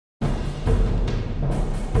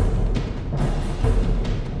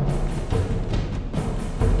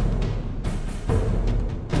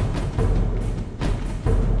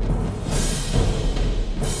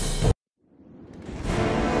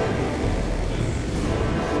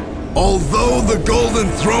Although the Golden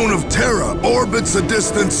Throne of Terra orbits a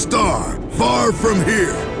distant star, far from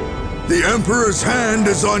here, the Emperor's hand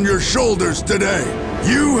is on your shoulders today.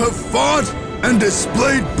 You have fought and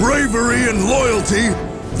displayed bravery and loyalty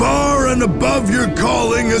far and above your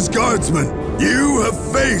calling as guardsmen. You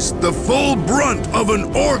have faced the full brunt of an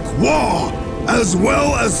orc war, as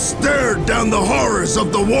well as stared down the horrors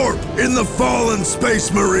of the warp in the fallen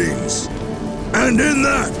Space Marines. And in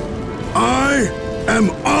that, I am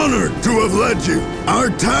honored to have led you. Our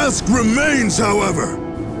task remains, however.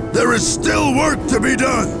 There is still work to be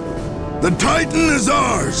done. The Titan is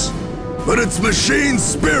ours, but its machine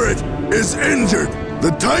spirit is injured.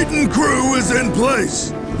 The Titan crew is in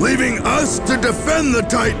place, leaving us to defend the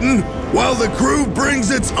Titan while the crew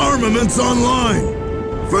brings its armaments online.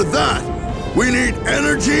 For that, we need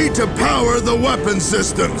energy to power the weapon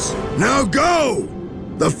systems. Now go!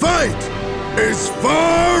 The fight is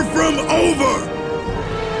far from over!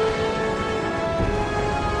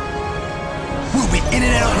 We'll be in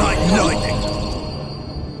and out like lightning.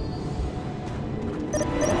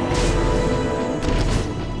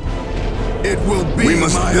 It will be We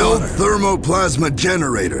must build thermoplasma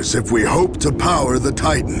generators if we hope to power the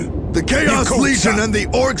Titan. The Chaos Legion and the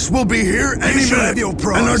Orcs will be here any minute,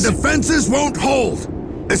 and our defenses won't hold.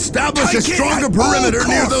 Establish a stronger perimeter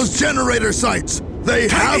near those generator sites. They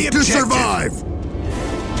have to survive.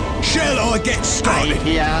 Shall I get started?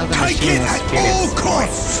 Take it at all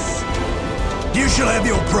costs. You shall have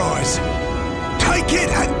your prize. Take it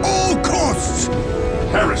at all costs.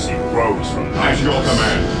 Heresy grows from at your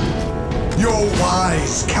command. Your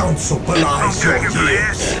wise counsel belies your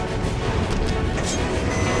years.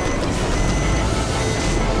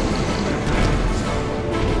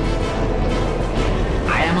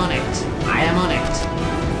 I am on it. I am on it.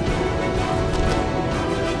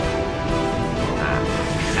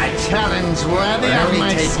 A challenge worthy of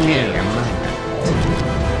my skill.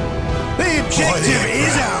 The objective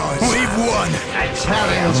is ours. We've won. A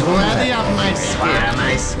challenge worthy of my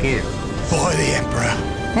skill. By the Emperor.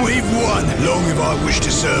 We've won! Long have I wished to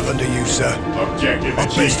serve under you, sir. Objective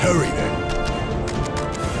I'd best hurry then.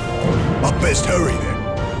 I'd best hurry then.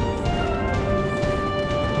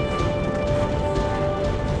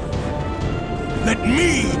 Let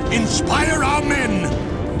me inspire our men!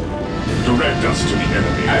 Direct us to the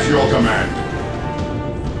enemy. At your command.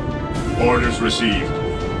 Orders received.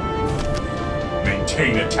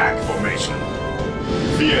 Maintain attack formation.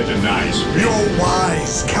 Fear denies me. Your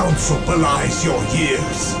wise counsel belies your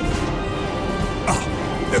years. Ah,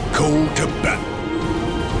 the call to battle.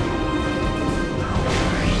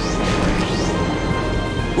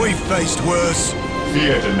 We've faced worse.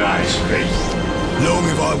 Fear denies faith. Long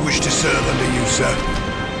have I wished to serve under you, sir.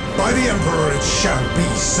 By the Emperor it shall be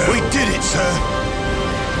so. We did it, sir.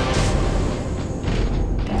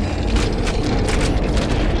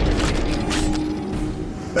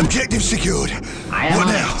 Objective secured. What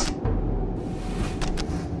now?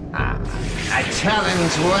 A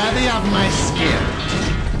challenge worthy of my skill.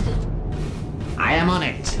 I am on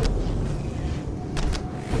it.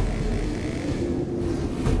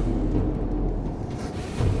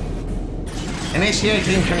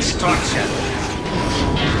 Initiating construction.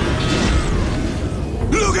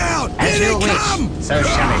 Look out! As Here you they wish, come! so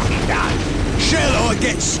shall it be done. Shall I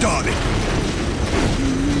get started?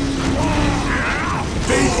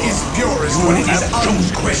 Faith is purest when it is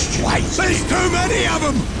unquestioned. There's too many of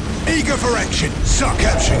them! Eager for action. Suck.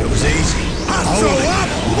 Capturing it was easy. Hands up!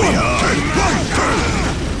 We are.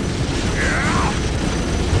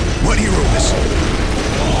 What are your orders?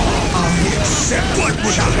 I accept.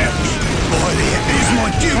 What shall happen? By the end, it is my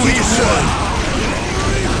duty to serve.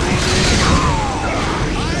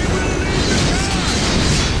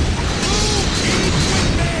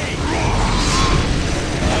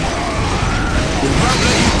 We won't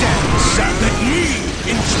let you down, so let me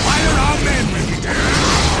inspire our men.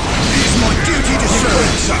 It is my duty to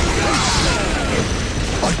serve, sir.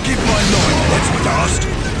 I'd give my life, that's what asked.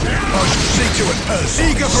 I shall see to it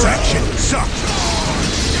personally. Eager for action, sir.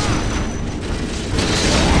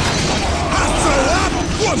 Hustle up!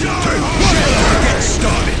 1, 2, 1, get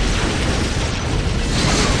started.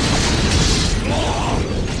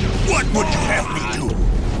 What would you have me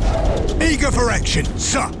do? Eager for action,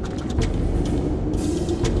 sir.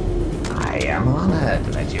 I am honored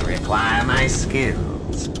that you require my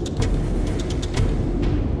skills.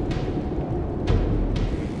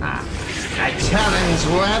 A challenge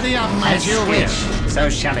worthy of my skill. As you wish, so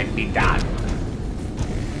shall it be done.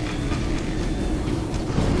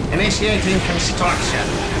 Initiating construction.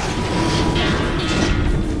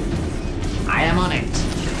 I am on it.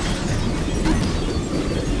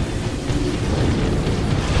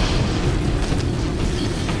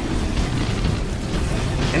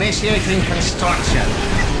 Initiating construction.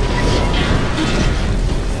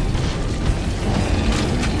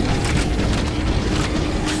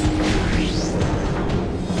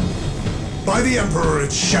 By the Emperor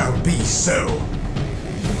it shall be so.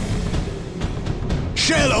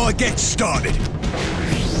 Shall I get started?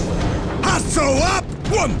 Hustle up!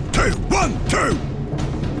 1, 2, 1, 2!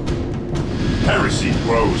 Heresy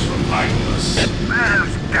grows from idleness.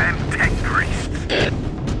 Those damn tech priests.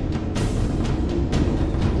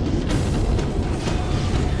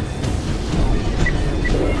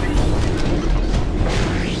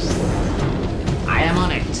 I am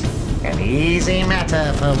on it. An easy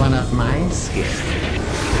matter for one of my skills.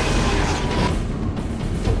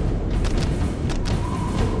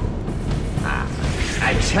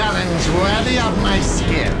 A challenge worthy of my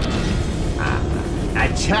skill. A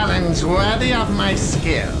challenge worthy of my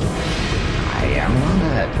skill. I am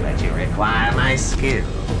honored that you require my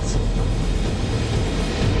skills.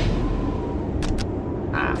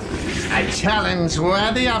 A challenge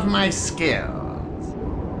worthy of my skills.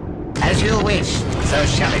 As you wish, so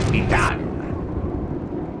shall it be done.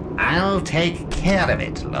 I'll take care of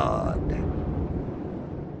it, Lord.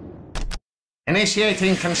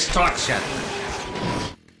 Initiating construction.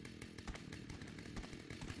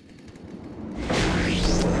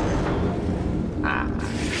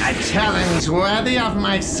 A challenge worthy of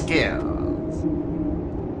my skills.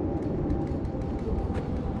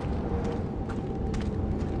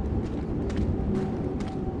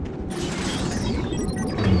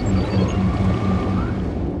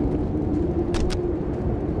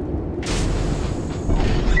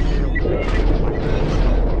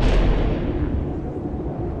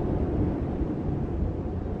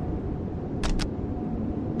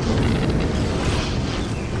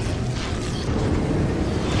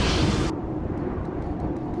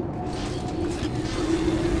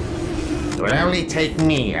 It will only take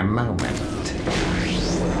me a moment.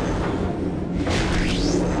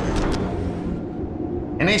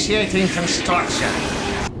 Initiating construction.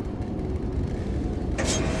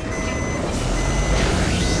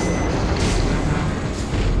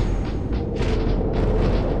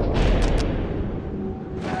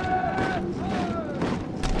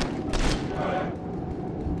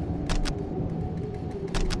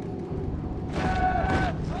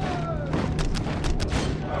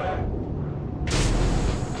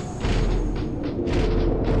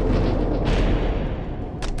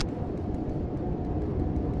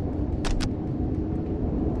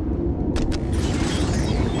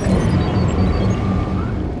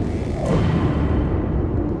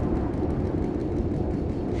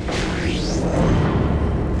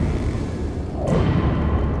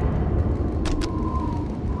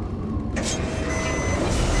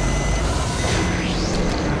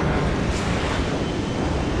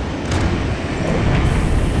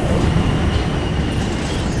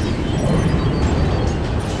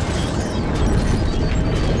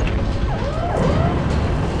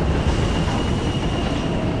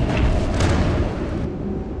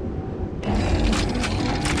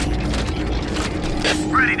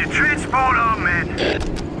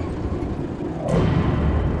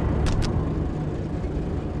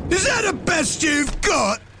 Is that the best you've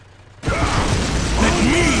got? Let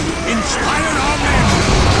me inspire our men!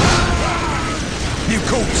 You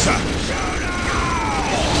called, sir.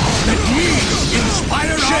 Let me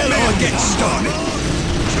inspire our men! Shall I get started?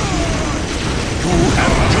 You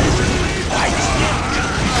have chosen wisely.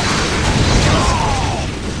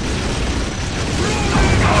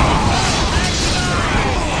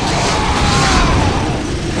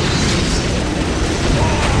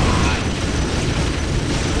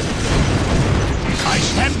 I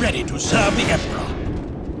stand ready to serve the Emperor.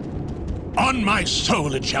 On my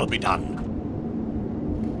soul it shall be done.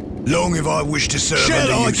 Long have I wished to serve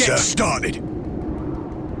under you, sir. Shall I get started?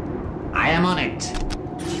 I am on it.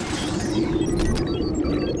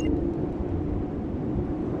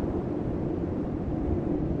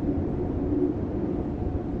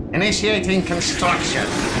 Initiating construction.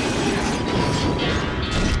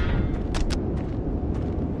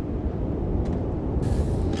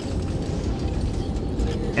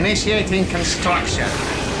 Initiating construction.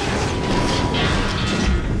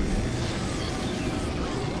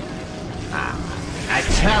 A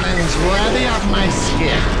challenge worthy of my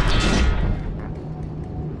skill.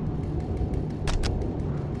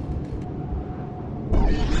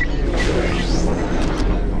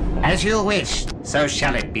 As you wish, so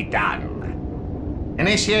shall it be done.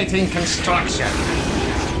 Initiating construction.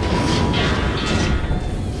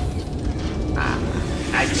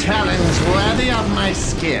 A challenge worthy of my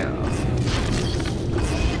skill.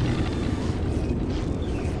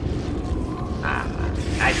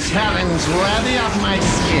 A challenge worthy of my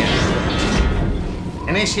skill.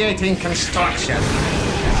 Initiating construction.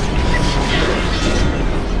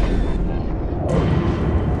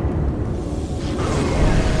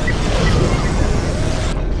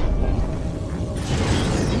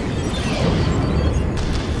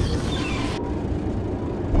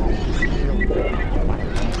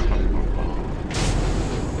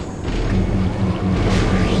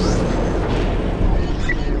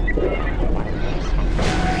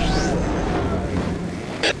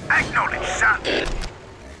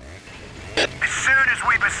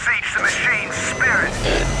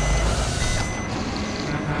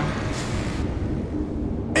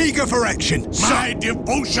 Eager for action. My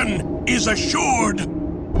devotion is assured.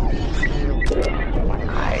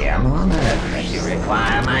 I am honored that you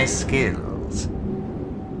require my skills.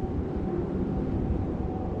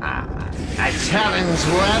 A challenge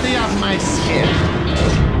worthy of my skill.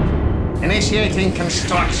 Initiating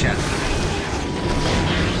construction.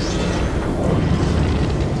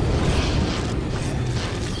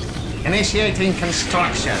 Initiating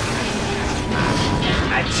construction.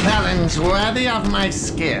 A challenge worthy of my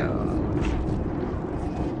skill.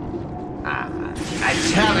 A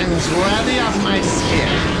challenge worthy of my skill.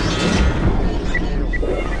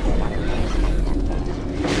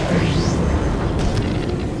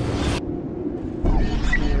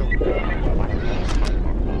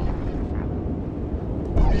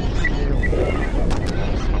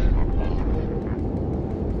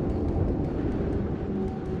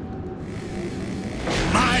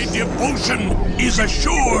 My devotion is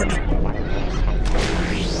assured.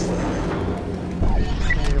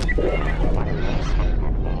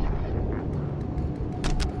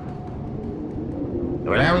 It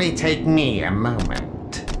will only take me a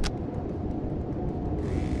moment.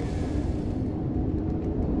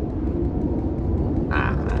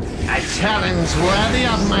 A challenge worthy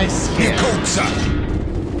of my skill. You called, son.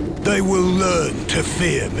 They will learn to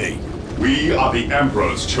fear me. We are the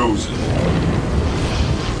Emperor's chosen.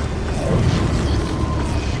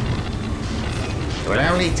 It will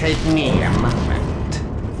only take me a moment.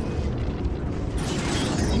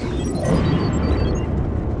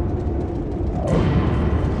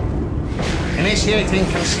 Initiating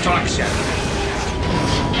construction.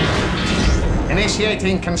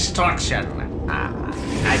 Initiating construction.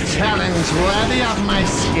 A challenge worthy of my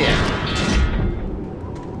skill.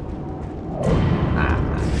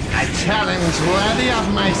 A challenge worthy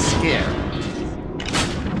of my skill.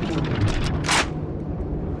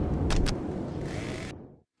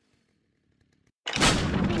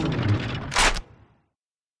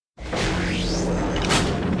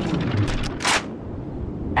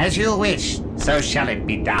 As you wish, so shall it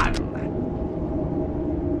be done.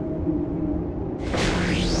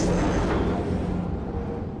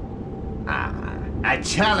 A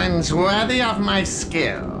challenge worthy of my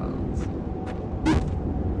skills.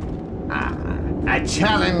 A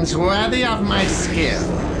challenge worthy of my skill.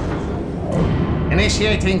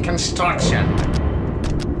 Initiating construction.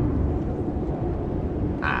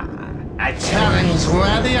 A challenge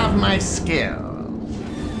worthy of my skill.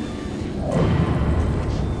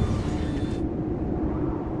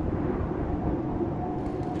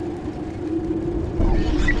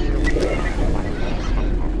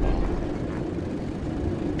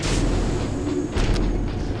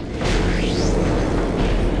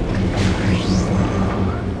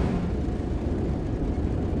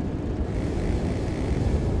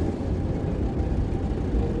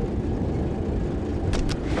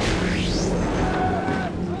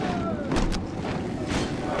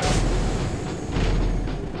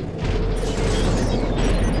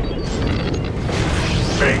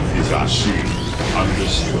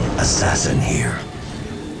 Understood. Assassin here.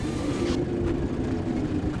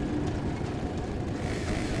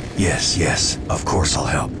 Yes, yes, of course I'll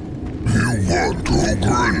help. You want to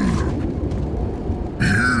grin?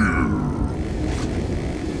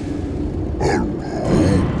 Here.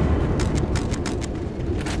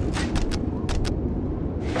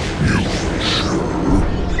 Hello?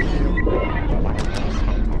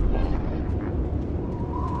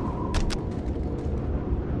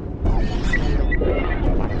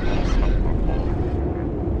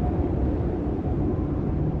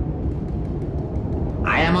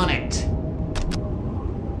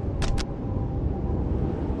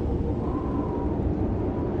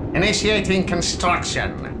 Initiating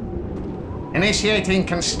construction. Initiating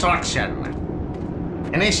construction.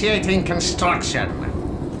 Initiating construction.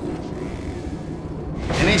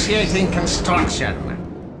 Initiating construction.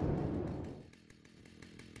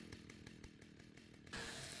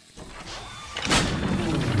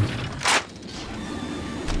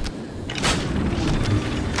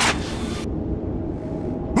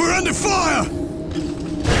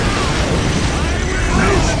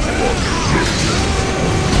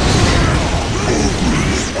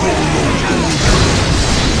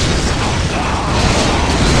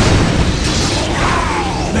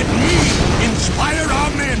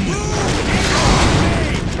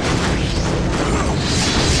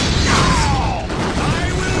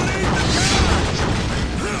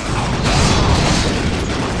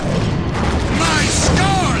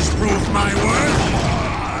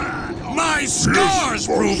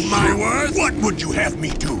 prove my worth? What would you have me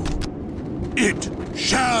do? It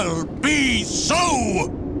shall be so!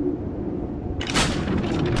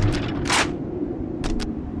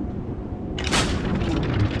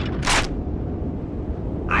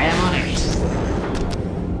 I am on it.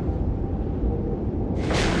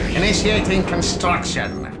 Initiating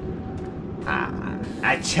construction.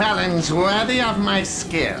 A challenge worthy of my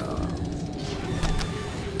skill.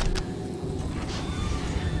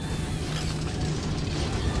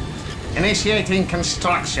 Initiating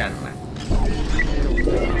construction.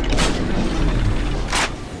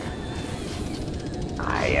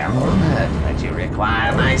 I am honored that you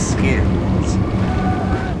require my skills.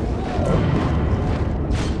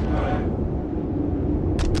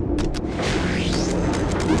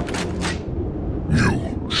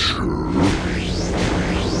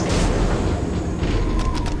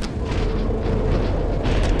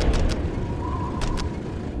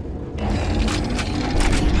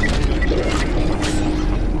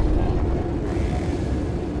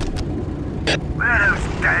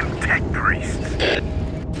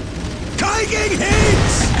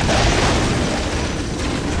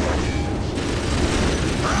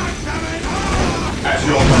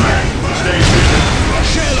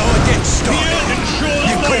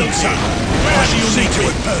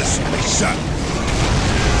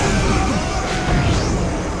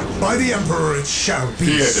 By the Emperor it shall be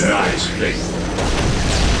Fear so. denies faith.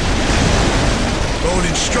 I'll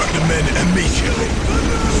instruct the men immediately.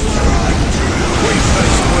 We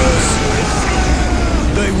face worse.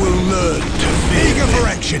 They will learn to fear. Eager for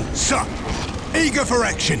action, sir. Eager for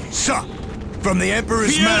action, sir. From the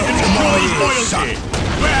Emperor's mouth to my ears, sir.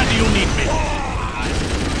 Where do you need me?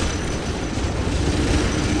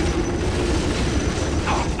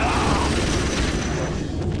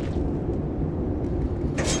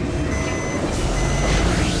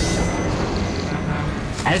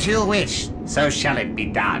 As you wish, so shall it be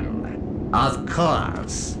done. Of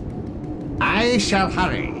course. I shall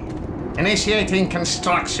hurry. Initiating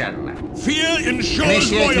construction. Fear ensures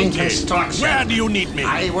Initiating loyalty. construction. Where do you need me?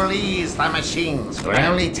 I will ease the machines. It will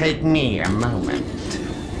only take me a moment.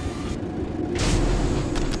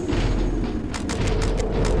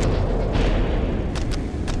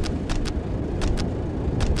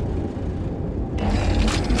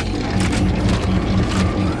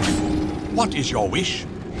 What is your wish?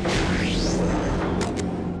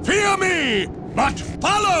 Fear me, but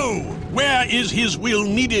follow! Where is his will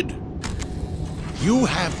needed? You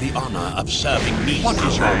have the honor of serving me. What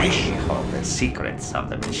is your wish? I hold the secrets of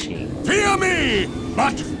the machine. Fear me,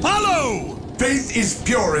 but follow! Faith is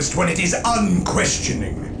purest when it is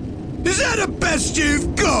unquestioning. Is that the best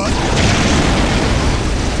you've got?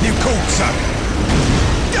 You called something.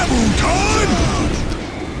 Double time!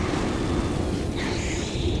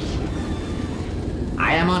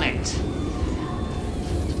 I am on it.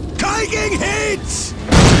 Taking hits!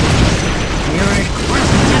 You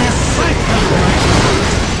requested a cycle.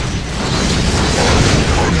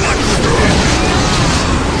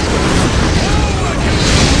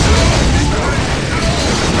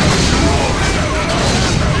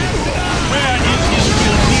 Where is his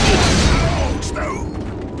will needed?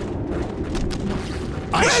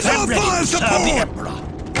 I stand ready to serve the Emperor.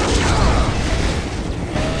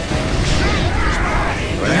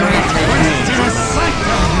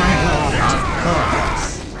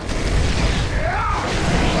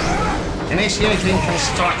 Initiating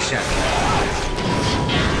construction.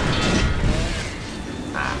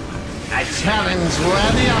 A challenge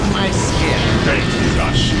worthy of my skill.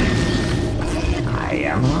 I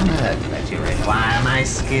am honored that you require my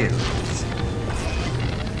skills.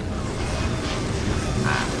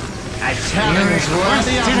 A challenge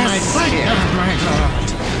worthy of my skill.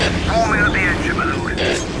 Call me on the engine, my lord.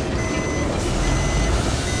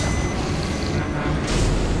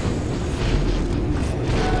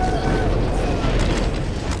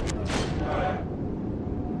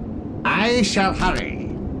 I shall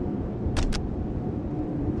hurry.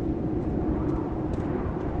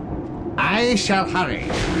 I shall hurry.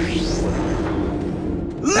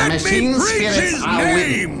 Let me machine preach spirits his are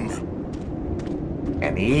name!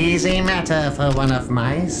 An easy matter for one of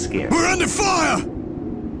my skills. We're under fire!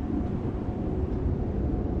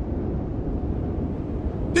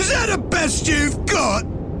 Is that the best you've got?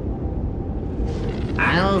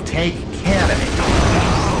 I'll take care of it.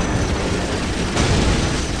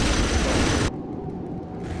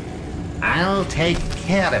 I'll take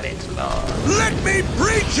care of it, Lord. Let me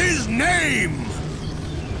preach his name!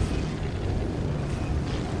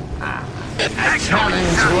 A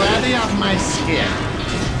challenge worthy of my skill.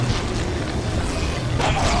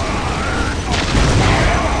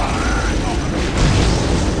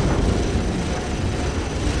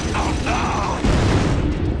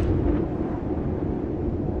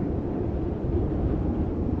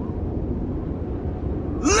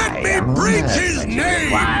 Let me breach his name!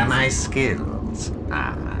 Require my skills.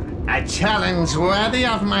 A challenge worthy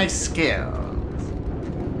of my skills.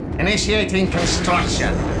 Initiating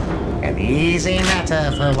construction. An easy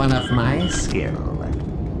matter for one of my skills.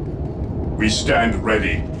 We stand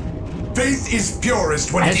ready. Faith is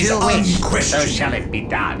purest when As it is you wish, so unquestioned. shall it be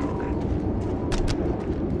done.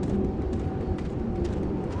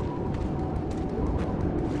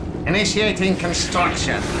 Initiating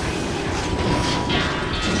construction.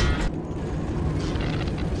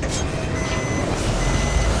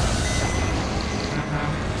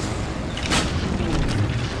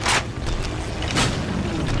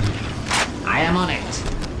 I am on it.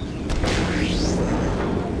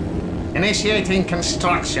 Initiating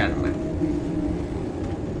construction.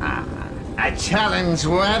 A challenge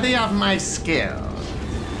worthy of my skill.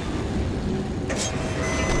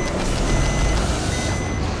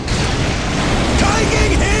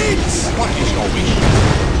 Taking hits! What is your wish?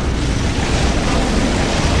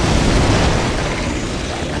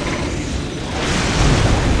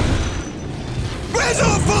 Where's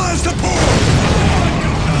our fire support?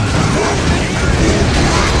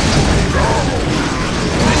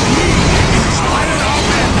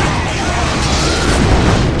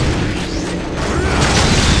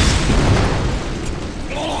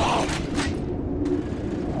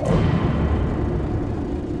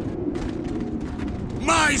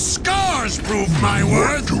 My scars prove my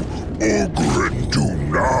worth! What do Ogren do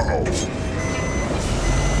now?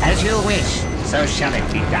 As you wish, so shall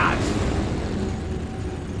it be done.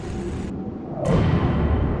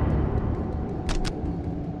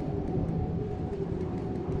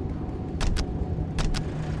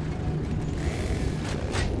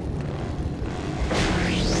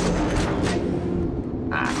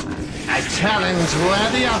 A challenge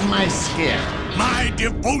worthy of my skill. My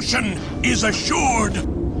devotion is assured!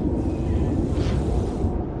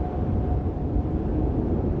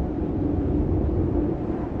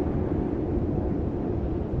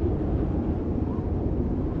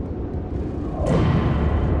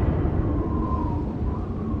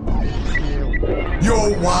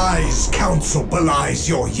 Your wise counsel belies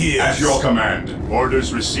your years. At your command.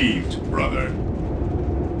 Orders received, brother.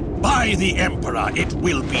 By the Emperor, it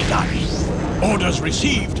will be done. Orders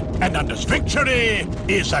received, and Under's victory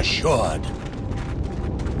is assured.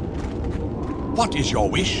 What is your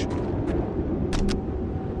wish?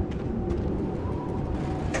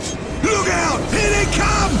 Look out! Here they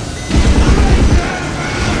come!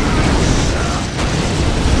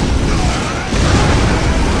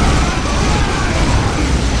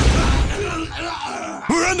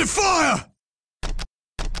 We're under fire!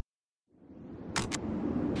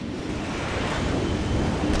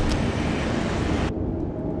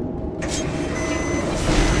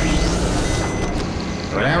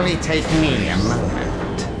 It will only take me a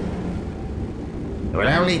moment. It will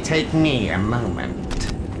only take me a moment.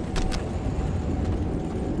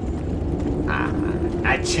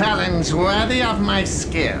 A challenge worthy of my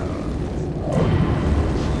skill.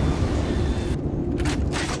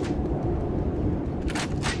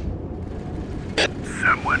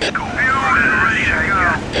 Someone call the order ready to go.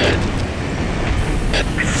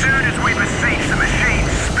 As soon as we beseech the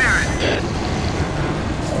machine's spirit.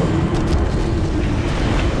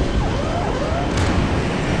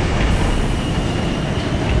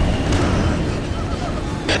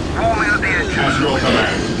 Forming at the edge. At your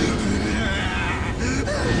command.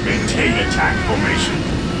 Maintain attack formation.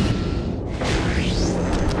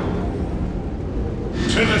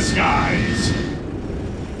 To the skies.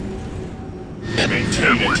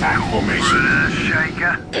 Maintain attack formation.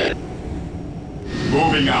 Shaker.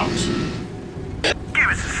 Moving out. Give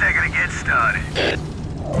us a second to get started.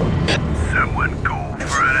 Someone call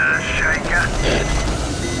for an earth shaker.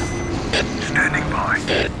 Standing by.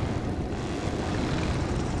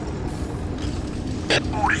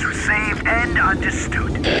 Orders received and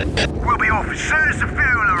understood. We'll be off as soon as the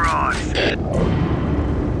fuel arrives.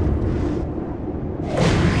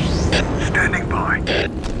 Standing by.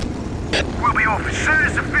 We'll be off as soon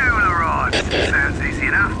as the fuel arrives. Sounds easy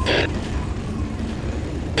enough.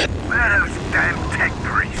 Where are those damn tech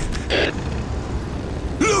priests?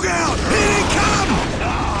 Look out! Here they come!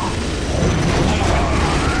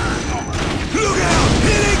 Look out!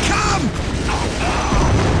 Here they come!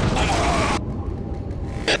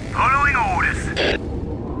 Following orders.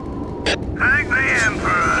 Thank the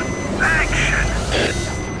Emperor. Action!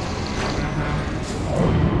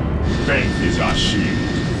 Faith is our shield.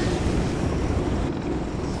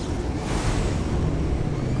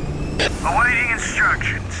 Awaiting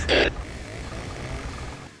instructions.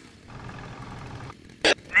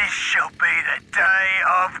 This shall be the day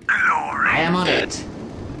of glory. I am on it.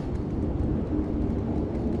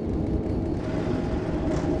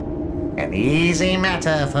 An easy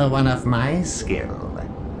matter for one of my skill.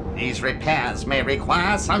 These repairs may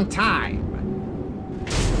require some time.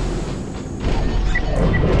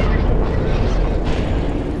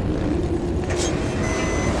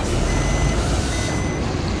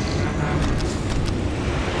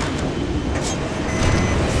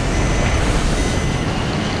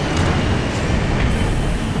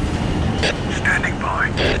 Standing by.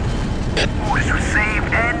 Orders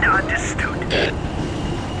received and understood.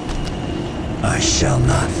 I shall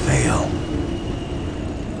not fail.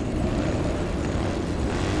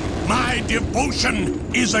 My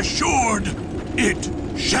devotion is assured. It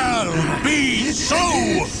shall be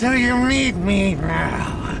so. So you need me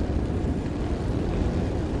now.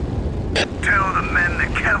 Tell the men the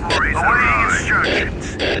cavalry's awaiting instructions.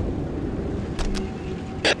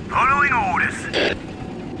 Following orders.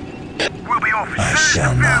 We'll be off I as soon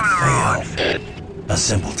shall as the not fuel arrives. fail. A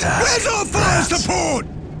simple task. Where's our fire perhaps. support?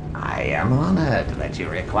 I am honored that you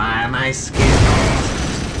require my skill.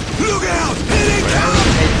 Look out! Here they come!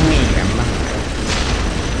 Rotate medium.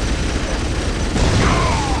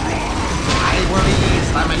 I will ease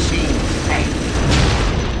the machine's pain.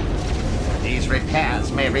 These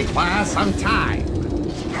repairs may require some time.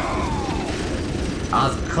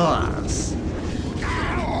 Of course.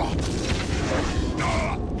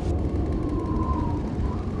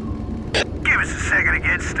 Give us a second to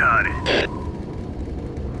get started.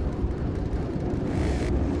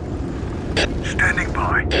 Standing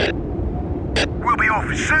by. We'll be off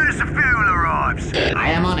as soon as the fuel arrives. I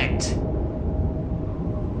am on it.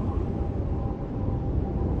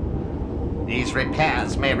 These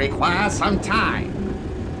repairs may require some time.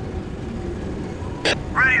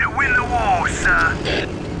 Ready to win the war, sir.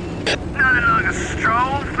 Nothing like a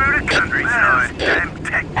stroll through the countryside. Damn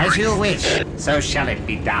tech. As you wish, so shall it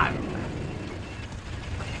be done.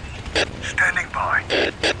 Standing by.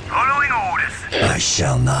 Following orders. I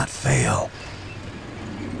shall not fail.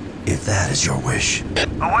 If that is your wish.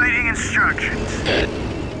 Awaiting instructions.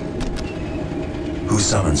 Who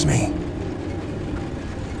summons me?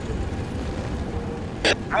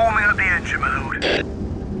 Warming up the engine, my lord.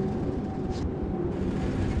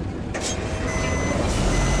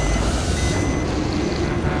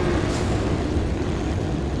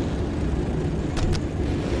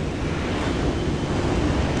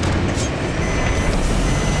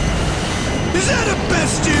 Is that the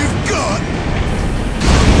best you've got?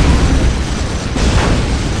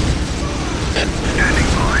 Standing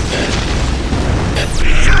by.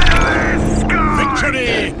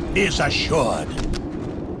 Victory is assured.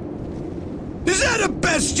 Is that the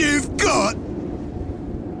best you've got?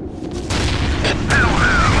 Hello,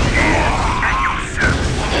 at your service.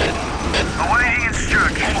 Awaiting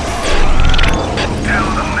instructions. Tell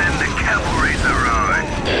the men the cavalry's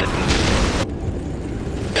arrived.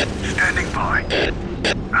 Standing by.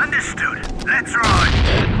 Understood. Let's ride.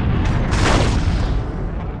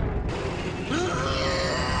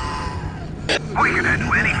 We can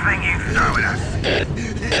handle anything you throw at us.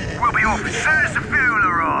 We'll be off as soon as the fuel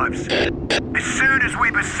arrives. As soon as we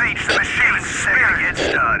beseech the machine's spirit get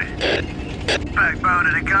started. Backbone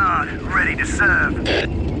of the guard, ready to serve.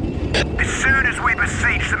 As soon as we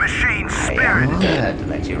beseech the machine's I spirit. am honored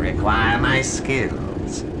that you require my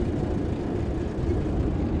skills.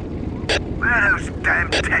 Where are those damn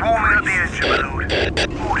tech warming up the engine, my lord?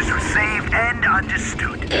 Orders received and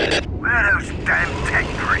understood. Where are those damn tech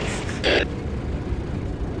priests?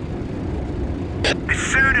 As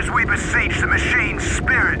soon as we beseech the machine's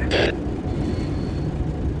spirit.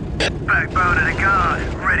 Backbone of the guard,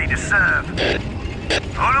 ready to serve.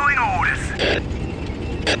 Following orders.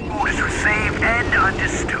 Orders received and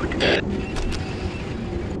understood.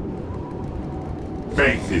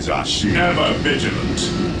 Faith is our shield. Ever vigilant.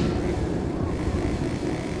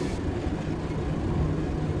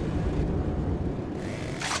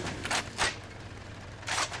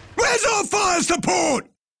 Where's our fire support?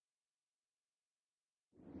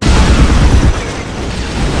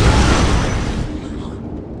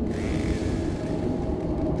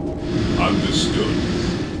 Understood.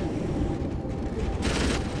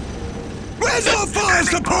 Where's our fire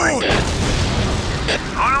support?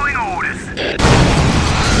 Following orders.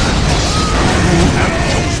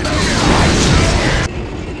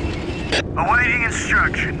 Awaiting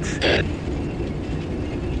instructions.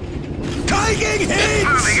 Taking hits!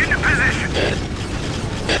 Moving into position.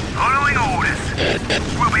 Following orders.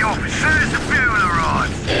 We'll be off as soon as the fuel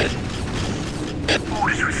arrives.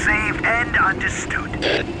 Orders received and understood.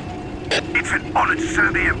 It's an honor to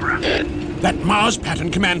serve the Emperor. That Mars pattern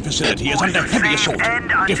command facility is under heavy assault.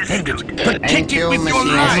 Defend it. Protect it with your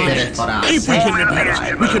lives. If we can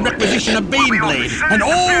repair it, we can requisition a Bane Blade, and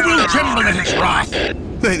all will tremble at its wrath.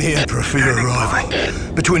 Thank the Emperor for your arrival.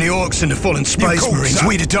 Between the Orcs and the fallen Space Marines,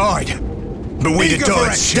 we'd have died. But we'd have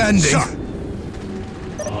died standing.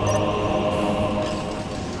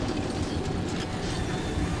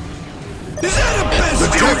 The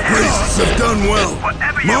Tech Priests have done well.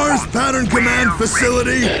 Mars Pattern Command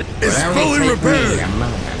Facility is fully repaired.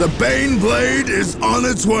 The Bane Blade is on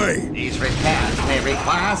its way. These repairs may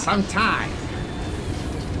require some time.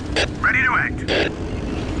 Ready to act.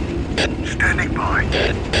 Standing by.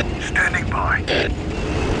 Standing by.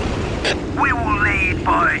 We will lead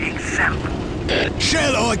by example.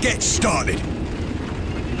 Shall I get started?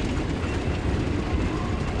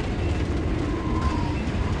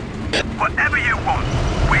 Whatever you want,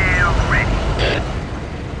 we're ready.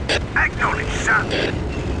 Acknowledge, sir.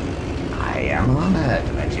 I am honored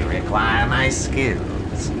that you require my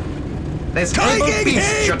skills. This able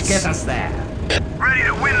beast should get us there. Ready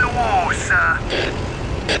to win the war, sir.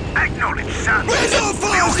 Acknowledge, sir. Where's our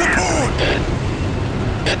fire support?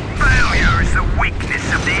 Failure is the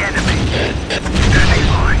weakness of the enemy. Standing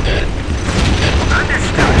by.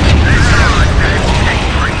 Understood. Let's ride that tank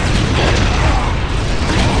priest.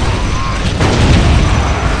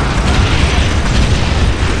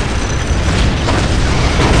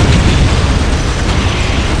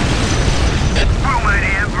 We'll make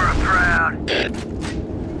the Emperor proud.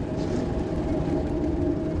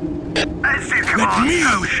 As you Let command, me so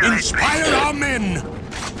shall it be. inspire our men.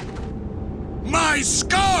 My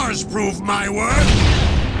scars prove my worth.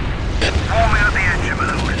 Warming up the engine, my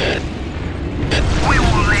lord. We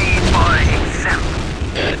will lead by example.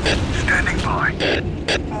 Standing by.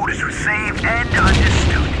 Orders received and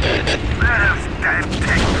understood. Those damn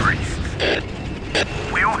tech priests.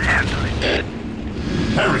 We'll handle it.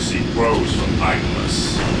 Heresy grows from idleness.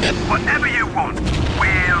 Whatever you want,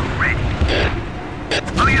 we're ready.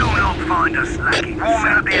 Oh, you'll not find us lacking.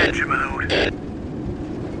 Warming up the engine, my lord.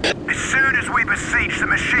 As soon as we beseech the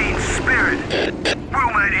machine's spirit,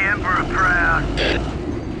 we'll make the Emperor proud.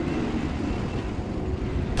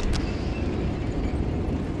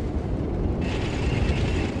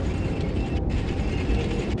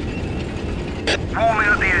 Warming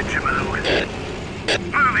up the engine, my lord.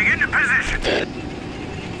 Moving into position.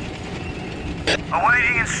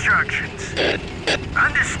 Awaiting instructions.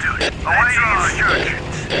 Understood. Awaiting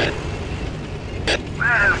instructions.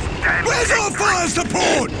 Where's our fire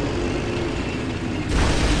support?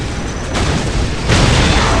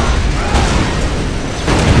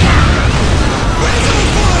 Where's our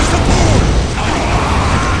fire support?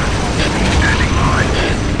 Standing by.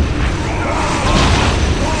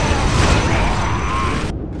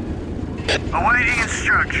 Awaiting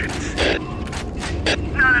instructions.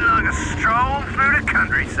 Nothing like a stroll through the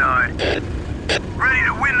countryside. Ready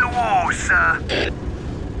to win the war, sir.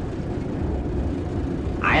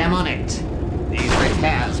 I am on it. These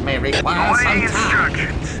repairs may require Awaiting some time.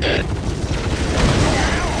 instructions.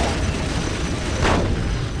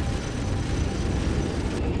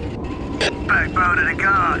 Backbone of the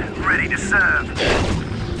guard, ready to serve.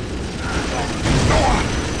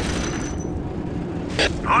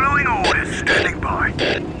 Following orders, standing by.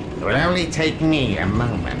 It will only take me a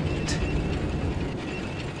moment.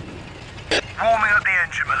 Warming up the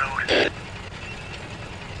engine, my lord.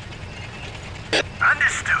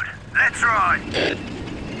 Understood. Let's ride.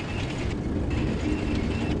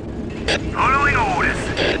 Following orders.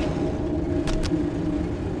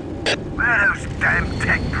 Where are those damn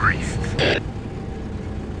tech priests?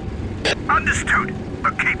 Understood.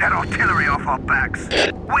 But keep that artillery off our backs.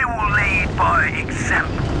 We will lead by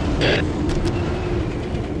example.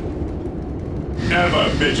 Ever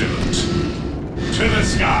vigilant. To the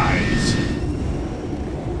skies.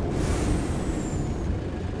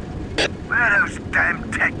 Where are those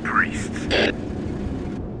damn tech priests?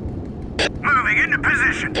 Moving into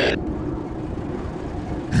position.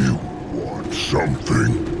 You want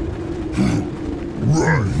something?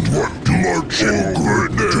 Right, what much you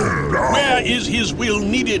could do now? Where is his will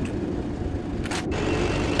needed?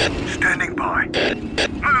 Standing by.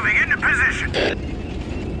 Moving into position.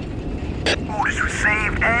 Orders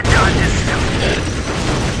received and understood.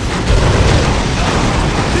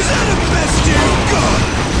 Is that the best you've got?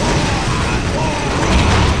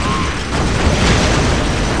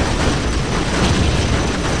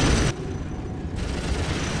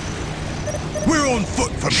 We're on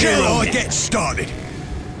foot from here. Shall I get started?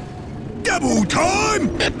 Double time!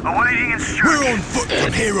 Awaiting instructions. We're on foot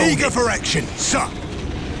from here on. Eager for action, sir.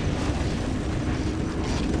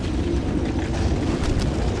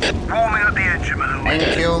 Warming up the engine, my lord.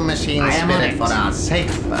 Thank you, machine spirit, for our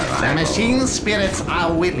safe arrival. The machine spirits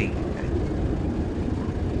are willing.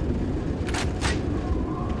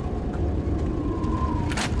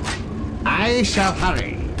 I shall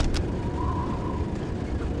hurry.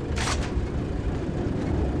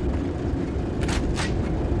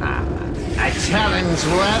 A challenge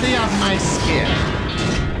worthy of my skill.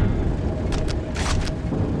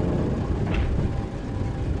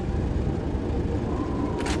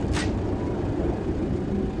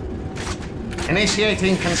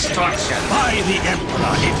 Initiating construction. By the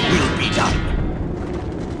Emperor, it will be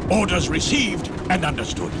done. Orders received and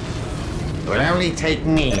understood. It will only take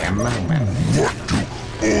me a moment. What do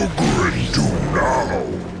ORDEN do now?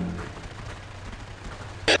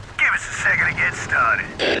 Give us a second to get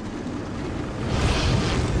started.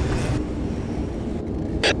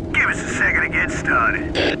 Give us a second to get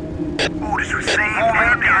started. Orders received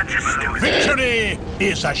and understood. Victory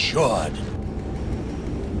is assured.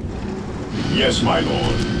 Yes, my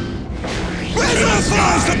lord. Where's our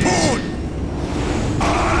fire support?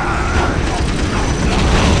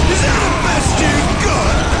 Is that the best you've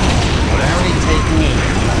got? It will only take me.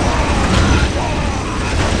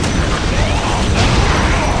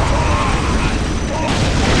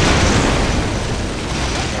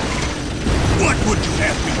 What would you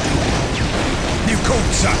have me do? You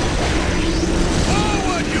called, son.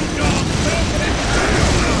 Forward, you dog!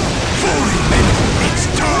 40 minutes. It's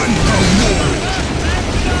done. No more.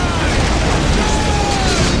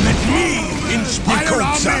 Let me inspire You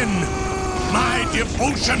our son. men! My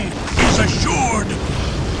devotion is assured!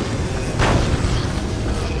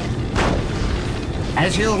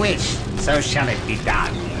 As you wish, so shall it be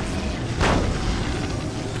done.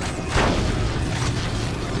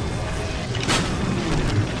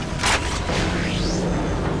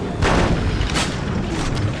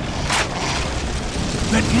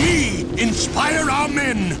 Let me inspire our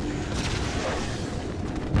men!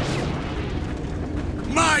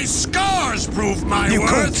 My scars prove my You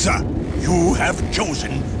called, worth! sir. You have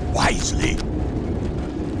chosen wisely.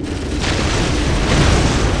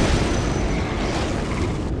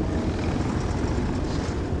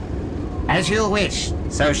 As you wish,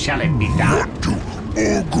 so shall it be done. What do ORDEN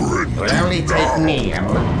It will do only take now? me a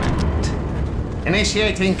moment.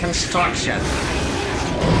 Initiating construction.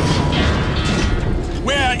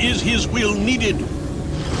 Where is his will needed?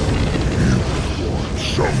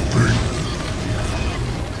 Something.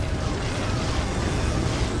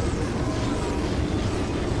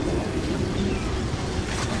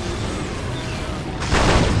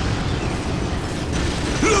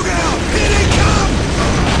 Look out! Here they come!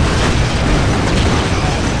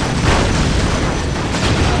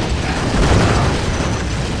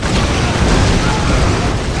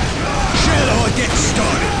 Shall I get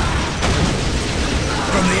started?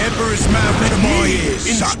 From the Emperor's mouth to my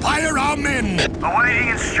ears, son. Inspire our men! Awaiting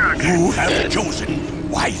instructions. You have chosen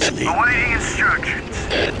wisely. Awaiting instructions.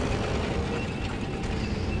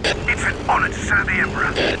 It's an honor to serve the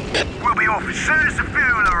Emperor. We'll be off as soon as the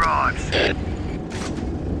fuel arrives.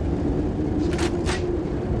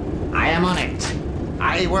 I am on it.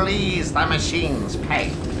 I will ease the machine's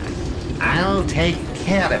pain. I'll take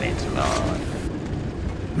care of it, Lord.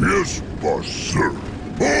 Yes, boss, sir.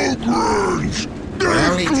 ORDEN's It will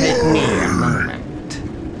only take me a glory. moment.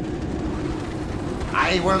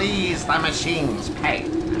 I will ease the machine's pain.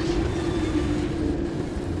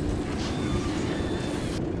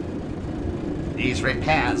 These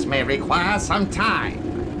repairs may require some time.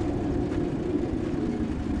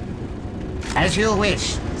 As you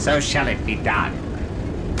wish, so shall it be done.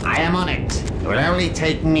 I am on it. It will only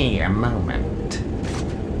take me a moment.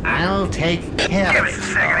 I'll take care Give of us a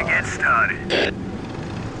it, second to Lord. get started.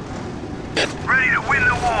 Ready to win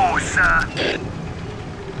the war, sir.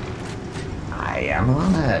 I am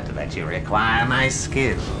honored that you require my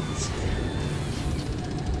skills.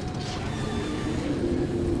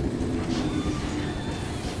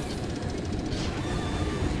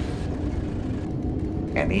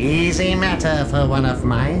 An easy matter for one of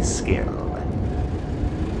my skill.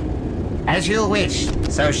 As you wish,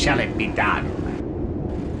 so shall it be done.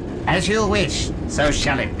 As you wish, so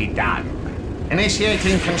shall it be done.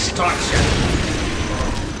 Initiating construction.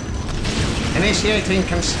 Initiating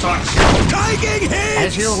construction. Taking hits!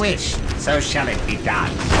 As you wish, so shall it be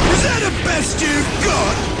done. Is that the best you've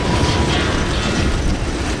got?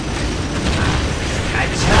 A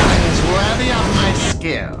challenge worthy of my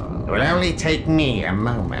skill. It will only take me a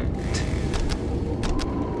moment.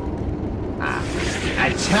 A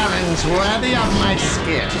challenge worthy of my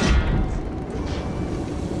skill.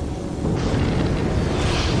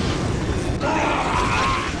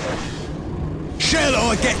 Shall I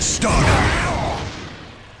I get started.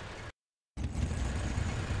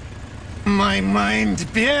 My mind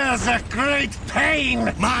bears a great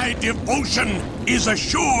pain. My devotion is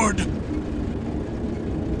assured.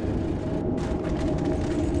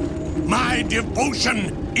 My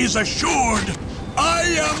devotion is assured. I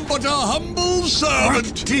am but a humble servant.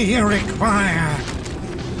 What do you require?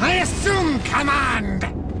 I assume command.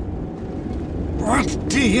 What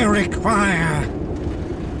do you require?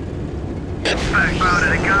 Backbone of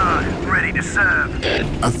the guard, ready to serve.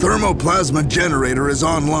 A thermoplasma generator is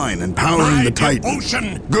online and powering the Titan.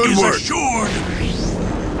 Devotion Good is work. assured.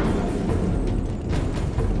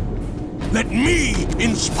 Let me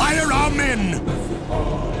inspire our men.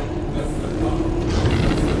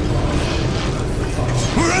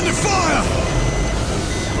 We're under fire!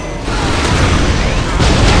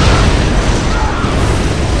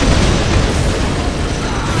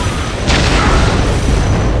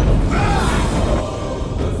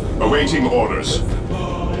 Awaiting orders.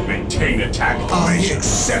 Maintain attack I formation.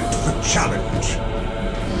 accept the challenge.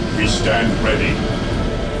 We stand ready.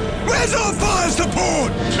 Where's our fire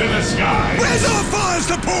support? To the sky. Where's our fire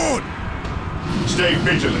support? Stay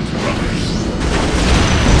vigilant, brothers.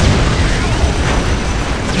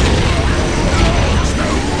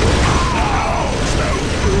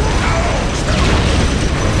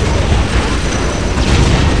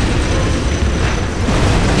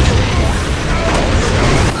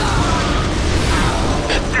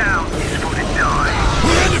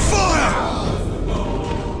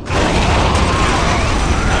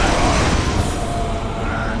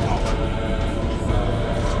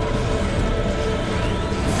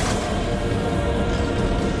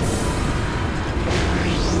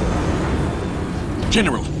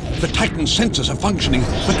 General, the Titan sensors are functioning,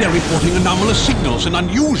 but they're reporting anomalous signals and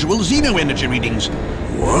unusual xeno-energy readings.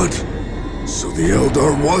 What? So the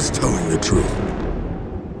Eldar was telling the truth.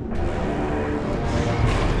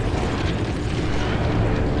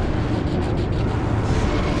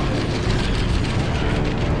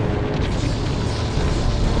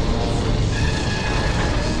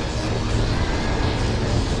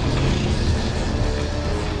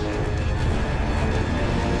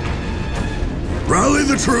 Rally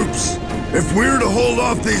the troops! If we're to hold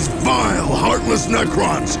off these vile, heartless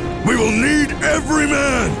Necrons, we will need every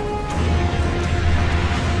man!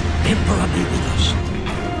 Emperor be with us.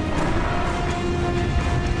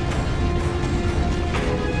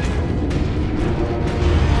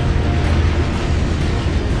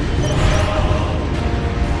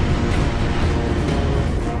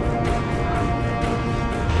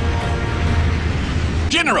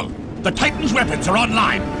 General, the Titan's weapons are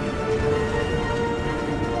online.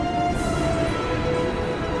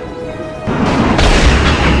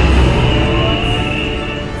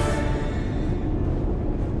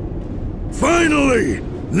 Finally!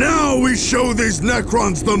 Now we show these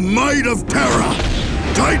Necrons the might of Terra!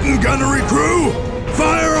 Titan gunnery crew,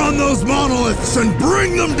 fire on those monoliths and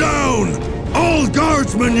bring them down! All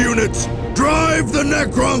guardsman units, drive the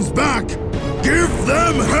Necrons back! Give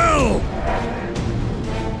them hell!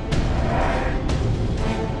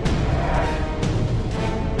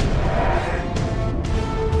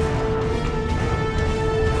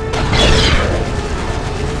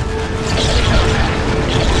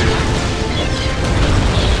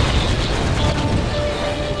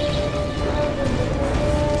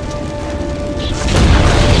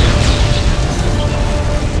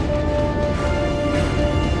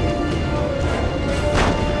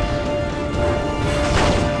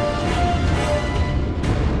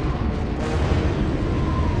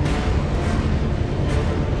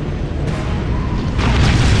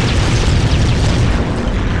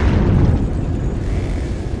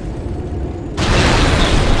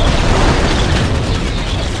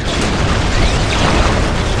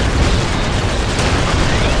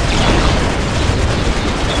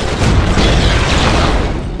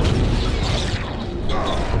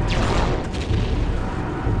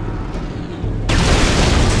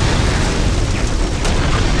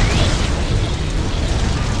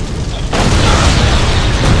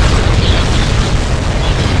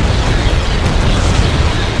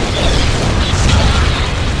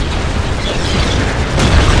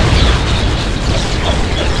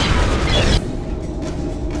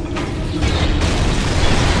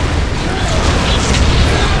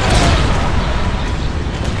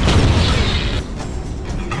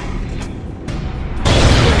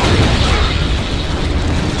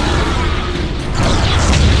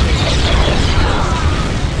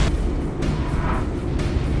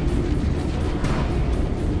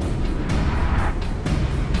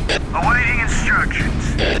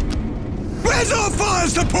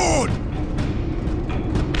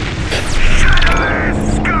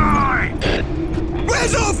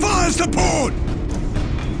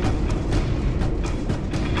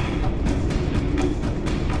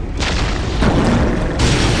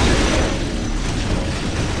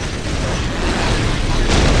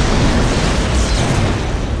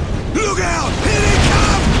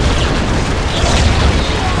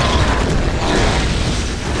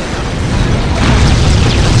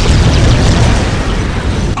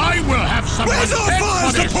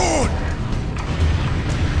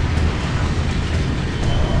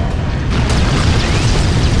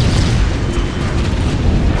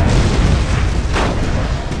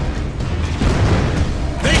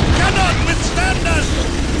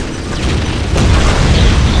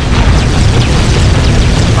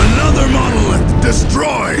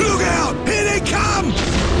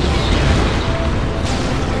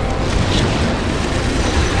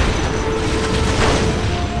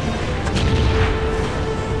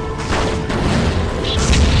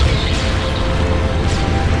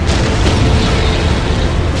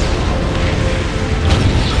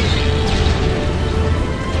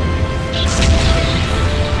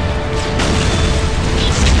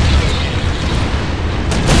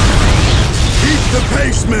 the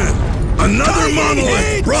pace, men! Another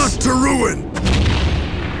monolith brought to ruin!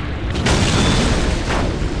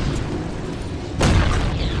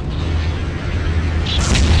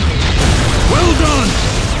 Well done!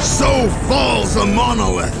 So falls a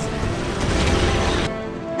monolith!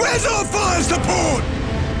 Where's our fire support?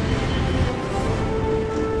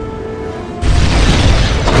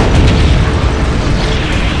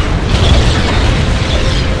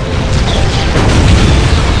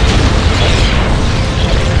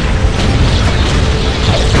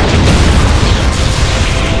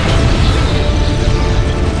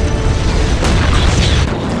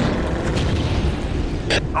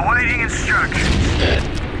 Awaiting instructions.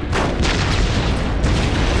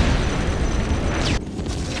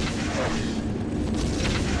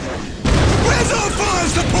 Where's our fire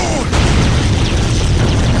support?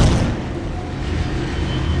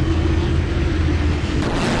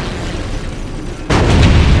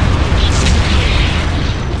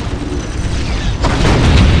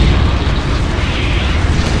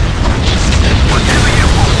 Whatever you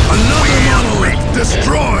want. Another monolith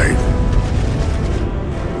destroyed!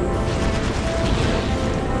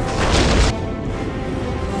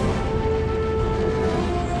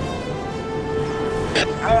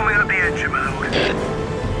 Warming up the engine mode.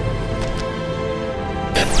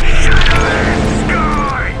 Shadow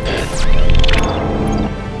sky!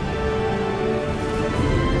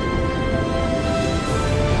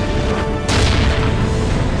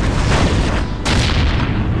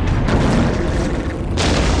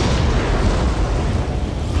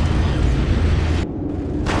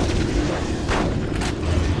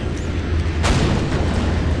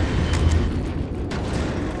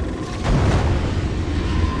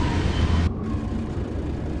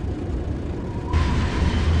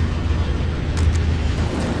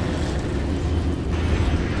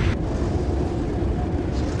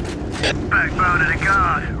 Backbone of the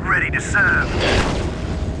guard, ready to serve.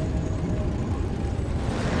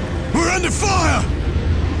 We're under fire!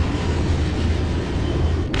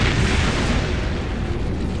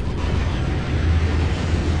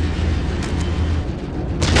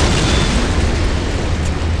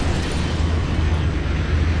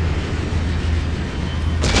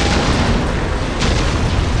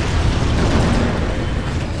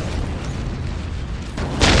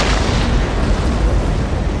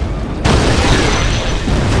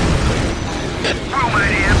 We'll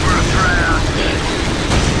make the Emperor proud.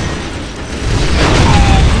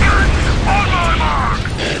 All guns on my mark!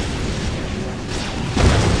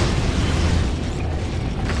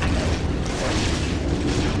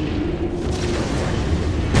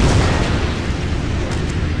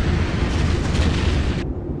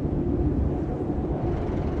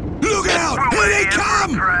 Look out! We'll Here make they the Emperor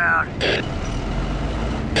come! proud.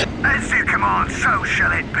 As you command, so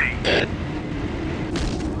shall it be.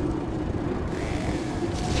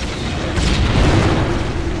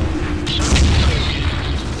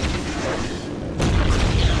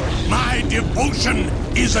 My devotion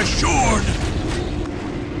is assured!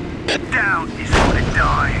 Down is for the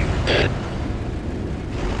dying.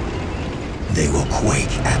 They will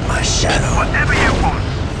quake at my shadow. Whatever you want,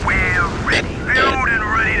 we're ready. Build and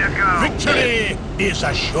ready to go. Victory is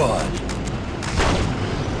assured.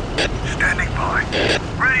 Standing by.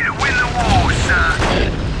 Ready to win the war, sir.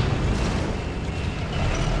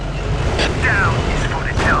 Down is for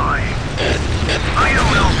the dying. Oh, you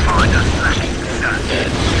will find us lacking, sir.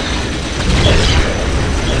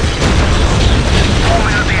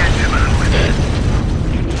 Forming up the engine mode.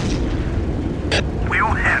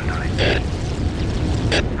 We'll handle it.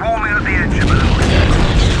 Forming up the engine mode.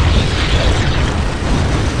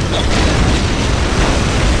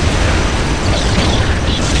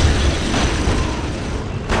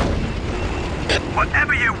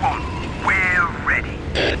 Whatever you want, we're ready.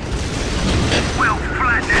 We'll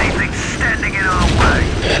flatten anything standing in our way.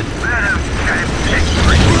 Let us damn tech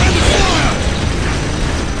freaks. We're under fire!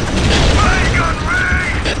 Ray gun ray!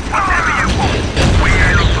 Whatever you want,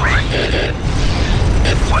 we're ready.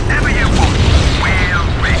 Whatever you want, we're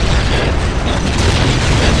ready.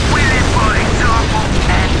 We live by example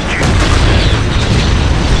and duty.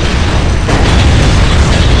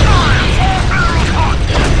 Fire! 4 barrels hot!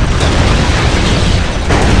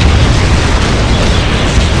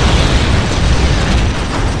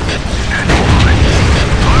 Standing by.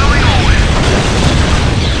 Following orders.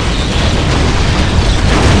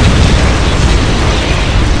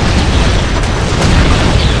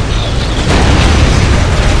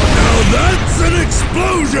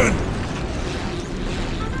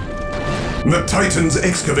 The Titan's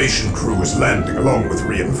excavation crew is landing along with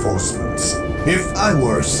reinforcements. If I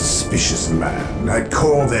were a suspicious man, I'd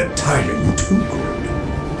call their timing too good.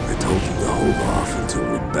 I told them to hold off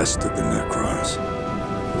until we bested the Necrons.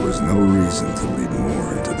 There was no reason to lead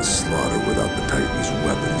more into the slaughter without the Titan's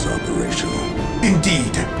weapons operational.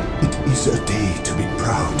 Indeed, it is a day to be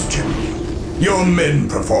proud, General. Your men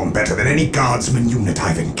perform better than any guardsman unit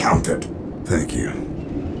I've encountered. Thank you.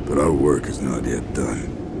 But our work is not yet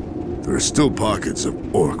done. There are still pockets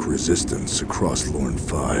of orc resistance across Lorne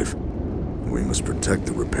 5. We must protect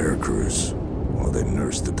the repair crews while they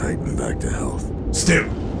nurse the Titan back to health. Still,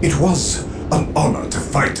 it was an honor to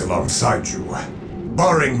fight alongside you.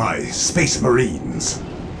 Barring my space marines,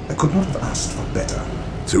 I could not have asked for better.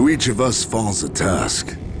 To each of us falls a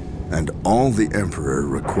task, and all the Emperor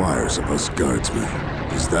requires of us guardsmen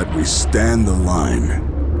is that we stand the line,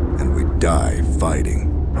 and we die fighting.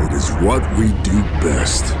 It is what we do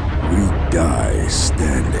best. We die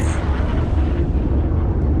standing.